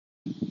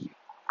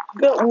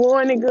Good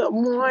morning, good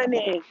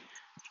morning.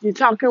 You're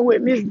talking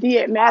with Miss D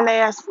at my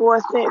last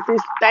 4 cents.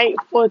 It's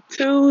thankful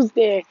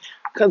Tuesday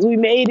because we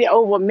made it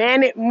over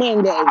Manic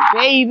Monday,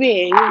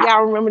 baby.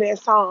 Y'all remember that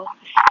song?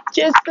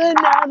 Just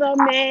another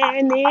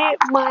Manic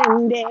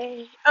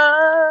Monday.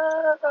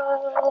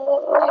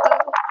 Oh,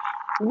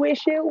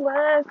 wish it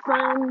was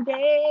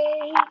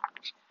Sunday.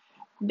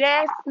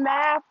 That's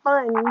my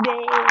fun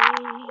day.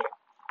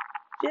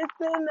 Just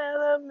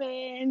another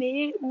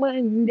manic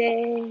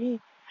Monday.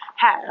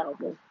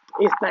 However,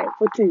 it's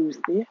thankful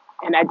Tuesday,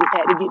 and I just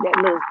had to get that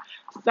little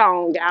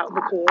song out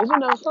because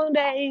some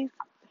days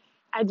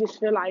I just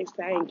feel like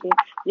singing.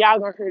 Y'all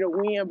gonna hear the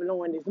wind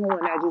blowing this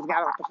morning. I just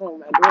got off the phone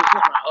with my daughter.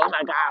 I'm like, oh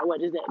my God,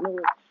 what is that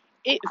noise?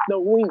 It's the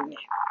wind.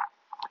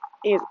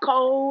 It's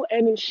cold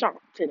and it's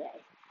sharp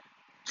today.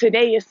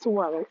 Today is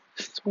sweater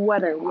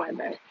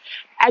weather.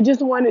 I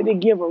just wanted to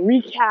give a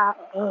recap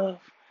of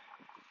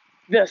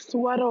the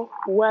sweater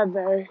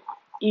weather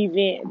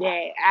event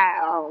that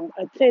I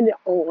attended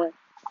on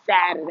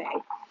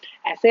Saturday.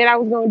 I said I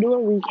was going to do a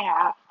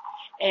recap,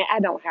 and I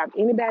don't have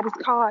anybody's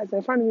cards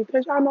in front of me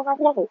because y'all know I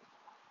won't.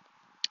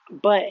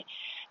 But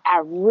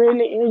I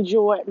really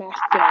enjoyed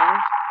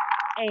myself,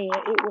 and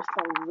it was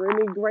some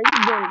really great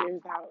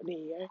vendors out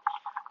there.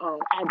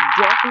 I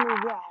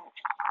definitely got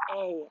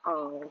a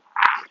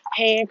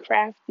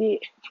handcrafted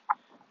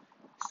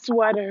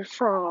sweater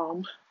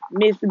from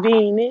Miss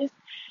Venus.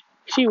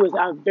 She was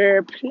a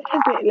very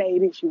pleasant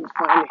lady. She was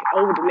funny.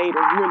 Older lady,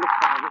 really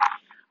funny.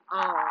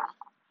 Um,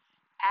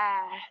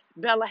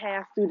 Bella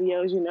Hair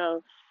Studios,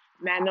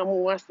 my number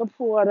one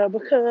supporter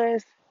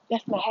because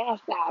that's my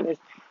hairstylist,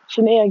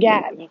 Chanel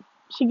Gatlin.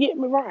 She get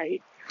me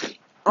right.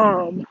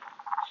 Um,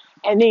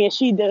 and then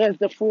she does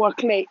the 4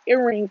 clay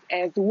earrings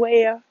as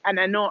well. And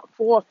I know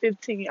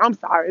 415. I'm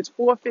sorry, it's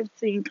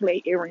 415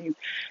 clay earrings.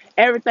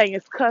 Everything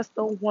is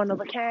custom, one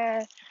of a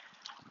kind.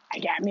 I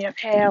got me a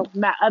pair.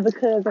 My other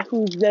cousin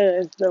who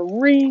does the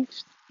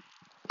wreaths.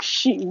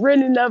 She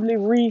really lovely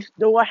wreath,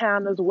 door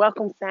handles,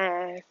 welcome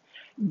signs,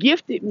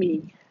 gifted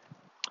me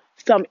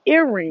some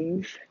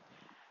earrings,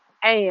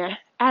 and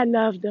I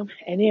love them.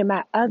 And then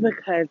my other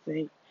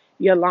cousin,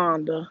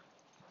 Yolanda,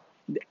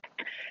 I'm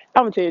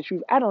gonna tell you the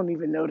truth, I don't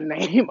even know the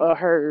name of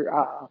her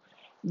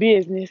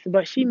business,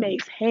 but she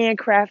makes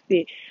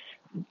handcrafted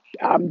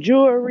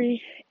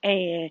jewelry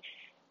and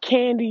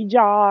candy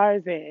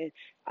jars and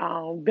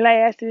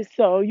glasses,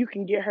 so you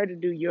can get her to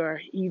do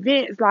your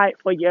events like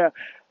for your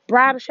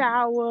bridal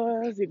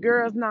showers, your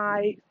girls'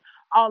 night,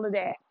 all of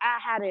that. I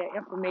had that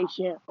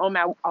information on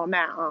my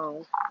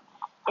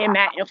in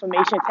my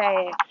information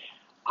tag.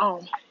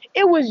 Um,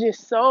 it was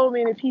just so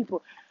many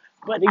people,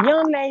 but the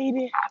young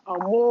lady,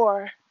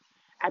 more,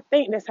 I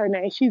think that's her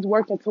name. She's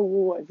working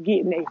towards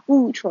getting a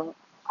food truck,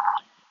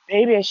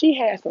 baby, and she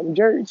had some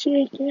jerk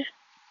chicken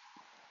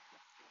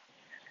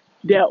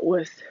that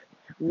was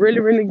really,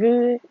 really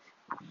good.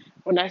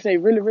 When I say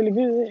really, really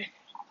good,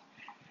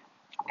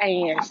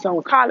 and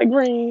some collard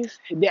greens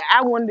that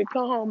I wanted to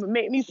come home and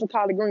make me some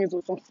collard greens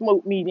with some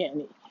smoked meat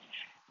in it.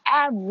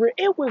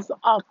 It was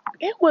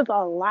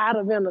a lot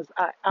of vendors.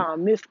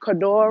 Miss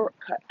Cadora,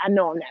 I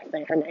know I'm not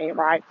saying her name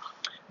right,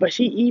 but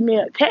she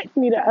texted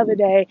me the other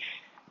day.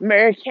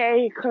 Mary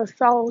Kay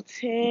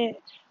Consultant,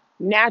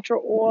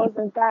 natural oils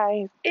and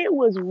things. It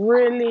was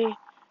really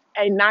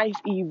a nice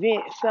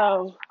event.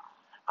 So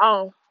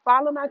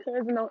follow my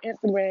cousin on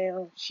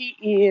Instagram. She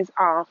is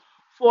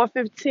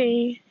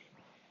 415,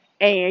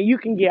 and you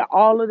can get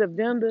all of the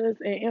vendors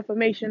and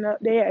information up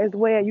there as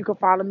well. You can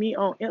follow me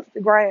on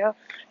Instagram,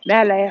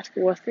 my last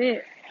 4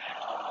 cents.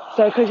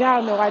 So, because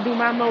y'all know I do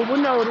my mobile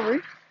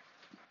notary,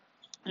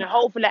 and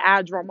hopefully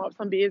I'll drum up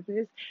some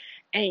business.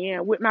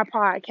 And with my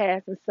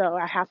podcast, and so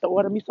I have to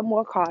order me some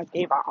more cards.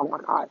 Gave out all my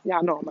cards.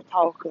 Y'all know I'm a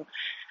talker.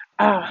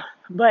 Uh,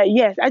 but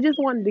yes, I just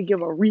wanted to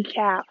give a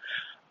recap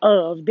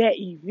of that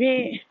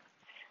event,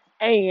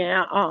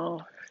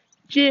 and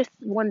just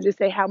wanted to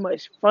say how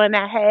much fun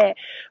I had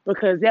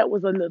because that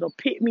was a little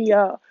pick me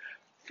up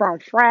from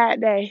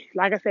Friday.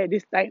 Like I said,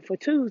 this thing for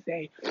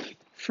Tuesday.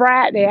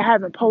 Friday, I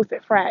haven't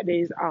posted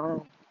Fridays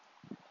podcast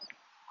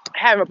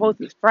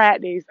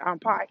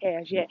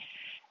yet.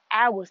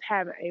 I was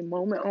having a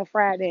moment on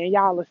Friday, and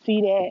y'all will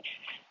see that.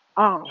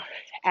 Um,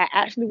 I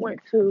actually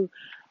went to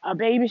a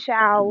baby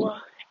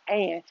shower,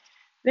 and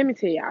let me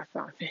tell y'all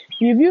something.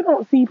 If you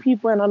don't see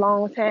people in a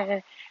long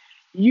time,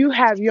 you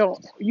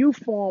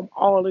form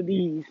all of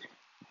these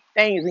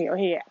things in your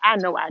head. I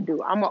know I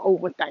do. I'm an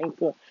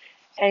overthinker,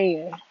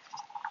 and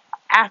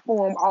I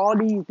form all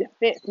these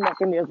defense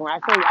mechanisms. I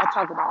tell you, I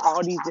talk about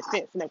all these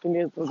defense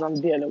mechanisms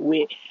I'm dealing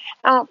with.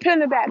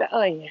 Peeling back the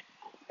onion,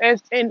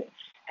 and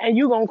and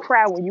you gonna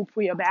cry when you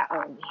peel back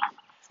onion,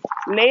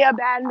 layer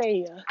by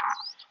layer.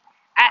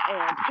 I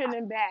am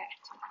peeling back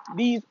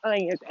these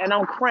onions, and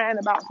I'm crying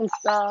about some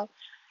stuff.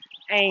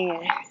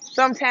 And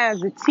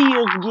sometimes the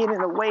tears get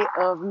in the way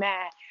of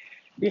my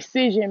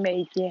decision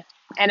making,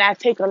 and I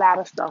take a lot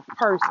of stuff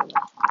personal.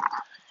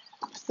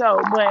 So,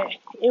 but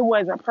it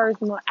wasn't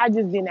personal. I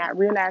just did not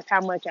realize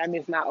how much I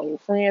missed my old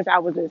friends. I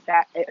was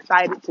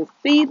excited to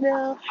see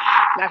them.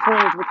 My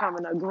friend was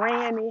becoming a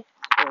granny,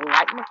 and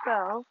like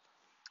myself.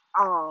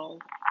 Um,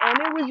 and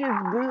it was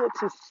just good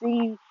to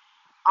see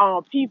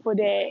people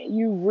that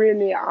you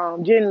really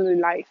genuinely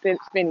like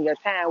spending your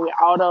time with.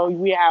 Although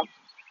we have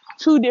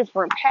two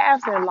different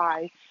paths in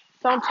life,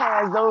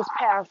 sometimes those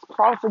paths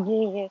cross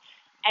again,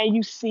 and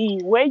you see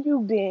where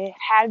you've been,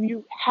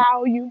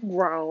 how you've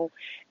grown,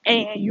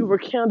 and you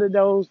rekindle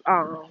those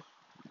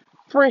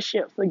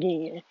friendships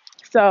again.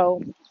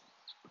 So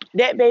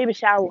that baby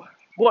shower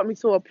brought me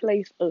to a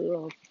place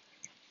of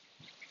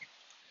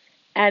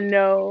I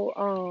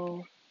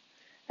know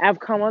I've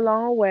come a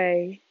long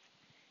way.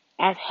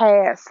 I've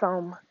had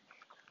some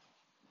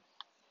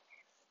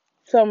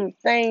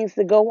things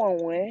to go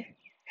on.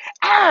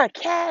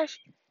 Cash.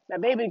 My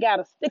baby got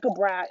a sticker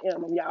bride in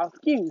them, y'all.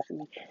 Excuse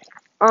me.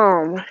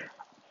 Um,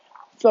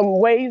 some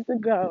ways to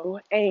go,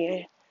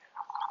 and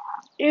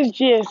it's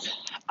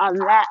just a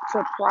lot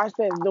to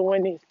process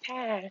during this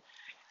time.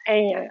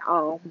 And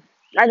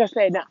like I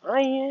said, the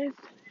onions.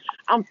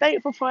 I'm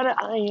thankful for the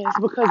onions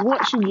because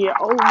once you get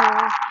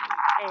older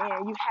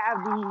and you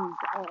have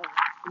these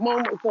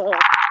moments of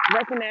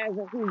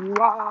recognizing who you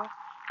are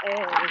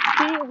and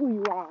seeing who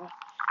you are,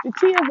 the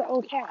tears are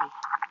okay.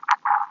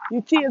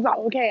 Your tears are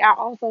okay. I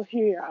also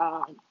hear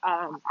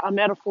a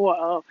metaphor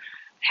of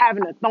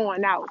having a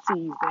thawing out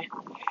season.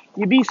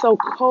 You be so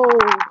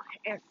cold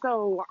and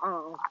so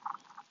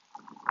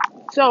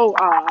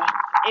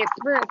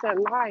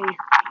experiencing life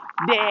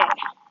that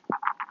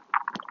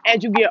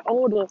as you get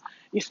older,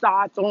 you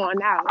start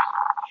thawing out,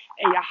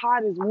 and your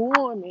heart is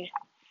warming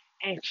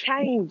and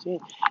changing.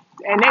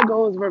 And that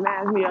goes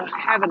reminds me of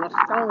having a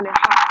stony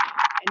heart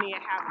and then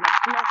having a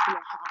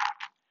fleshly heart.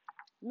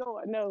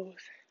 Lord knows,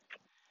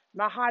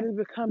 my heart is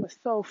becoming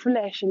so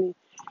fleshly,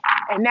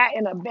 and not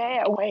in a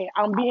bad way.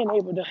 I'm being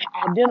able to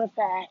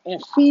identify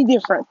and see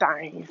different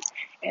things.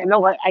 And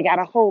Lord, I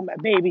gotta hold my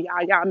baby.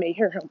 Y'all may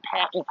hear him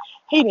patting.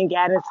 He done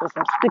got into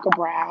some sticker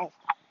brows,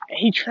 and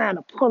he trying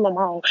to pull them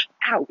all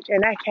out,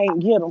 and I can't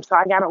get them. So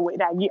I gotta wait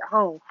till I get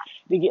home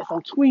to get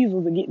some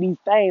tweezers to get these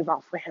things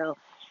off of him.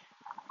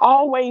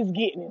 Always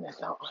getting into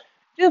something.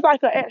 Just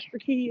like an extra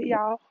kid,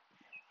 y'all.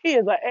 He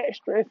is an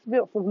extra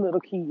expensive little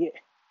kid.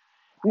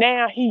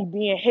 Now he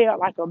being held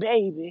like a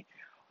baby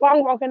while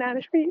I'm walking down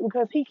the street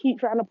because he keep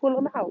trying to pull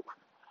them out,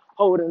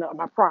 holding up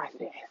my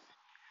process.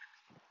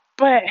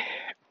 But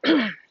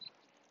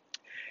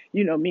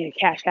you know, me and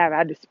Cash have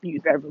our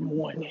disputes every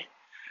morning.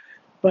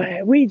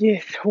 But we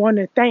just want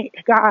to thank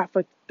God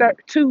for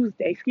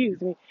Tuesday.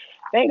 Excuse me.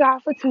 Thank God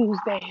for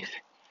Tuesdays.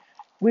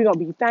 We're gonna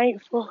be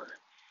thankful,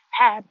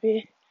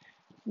 happy.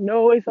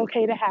 Know it's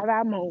okay to have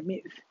our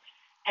moments,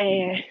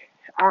 and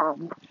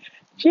um,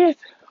 just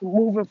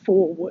moving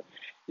forward.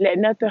 Let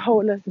nothing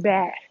hold us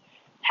back.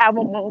 Have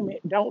a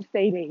moment. Don't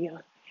stay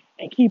there,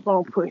 and keep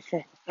on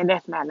pushing. And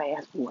that's my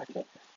last word.